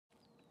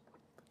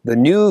The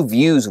new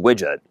Views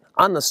widget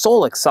on the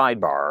SOLIX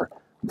sidebar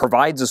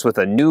provides us with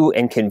a new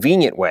and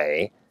convenient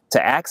way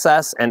to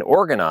access and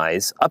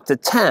organize up to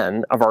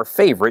 10 of our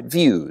favorite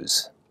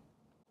views.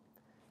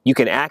 You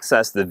can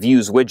access the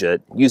Views widget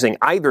using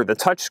either the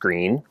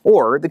touchscreen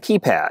or the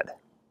keypad.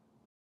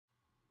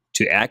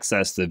 To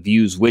access the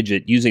Views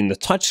widget using the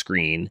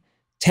touchscreen,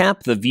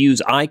 tap the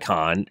Views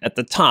icon at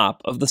the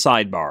top of the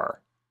sidebar.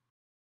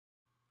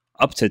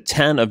 Up to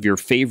 10 of your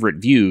favorite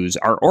views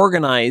are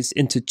organized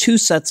into 2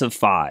 sets of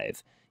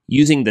 5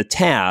 using the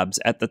tabs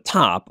at the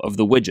top of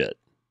the widget.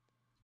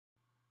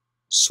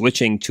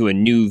 Switching to a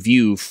new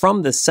view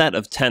from the set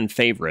of 10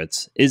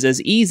 favorites is as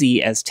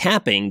easy as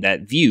tapping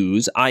that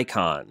Views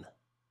icon.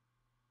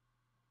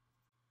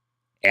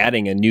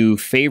 Adding a new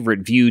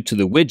favorite view to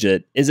the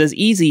widget is as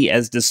easy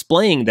as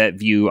displaying that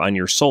view on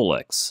your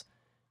SOLIX.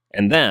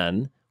 And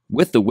then,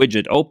 with the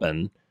widget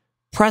open,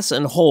 press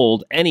and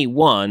hold any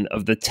one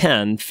of the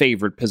 10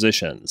 favorite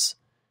positions.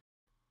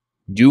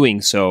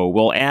 Doing so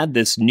will add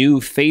this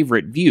new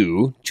favorite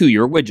view to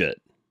your widget.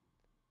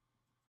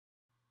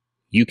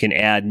 You can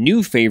add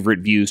new favorite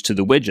views to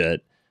the widget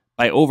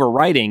by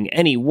overwriting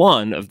any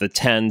one of the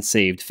 10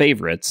 saved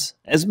favorites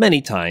as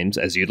many times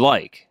as you'd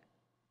like.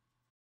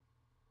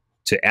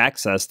 To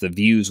access the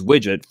Views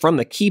widget from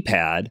the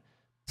keypad,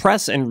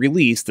 press and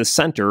release the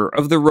center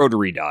of the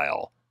rotary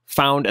dial,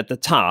 found at the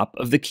top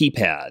of the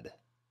keypad.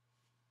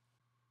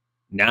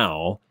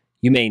 Now,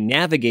 you may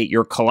navigate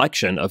your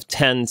collection of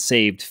 10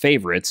 saved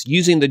favorites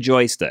using the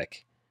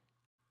joystick.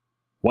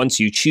 Once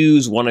you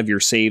choose one of your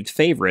saved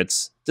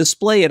favorites,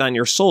 display it on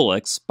your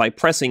SOLIX by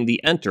pressing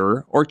the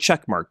Enter or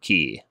checkmark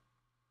key.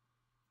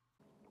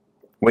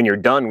 When you're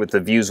done with the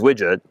Views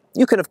widget,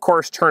 you can of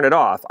course turn it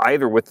off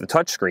either with the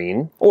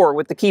touchscreen or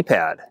with the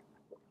keypad.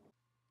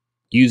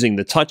 Using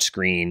the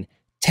touchscreen,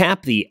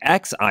 tap the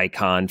X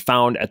icon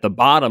found at the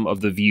bottom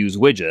of the Views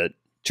widget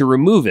to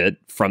remove it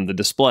from the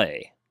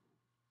display.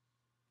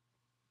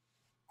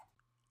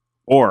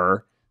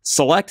 Or,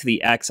 select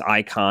the X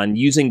icon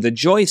using the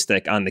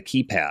joystick on the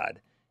keypad,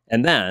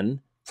 and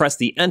then press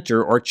the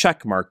Enter or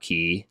checkmark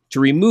key to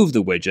remove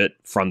the widget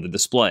from the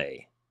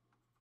display.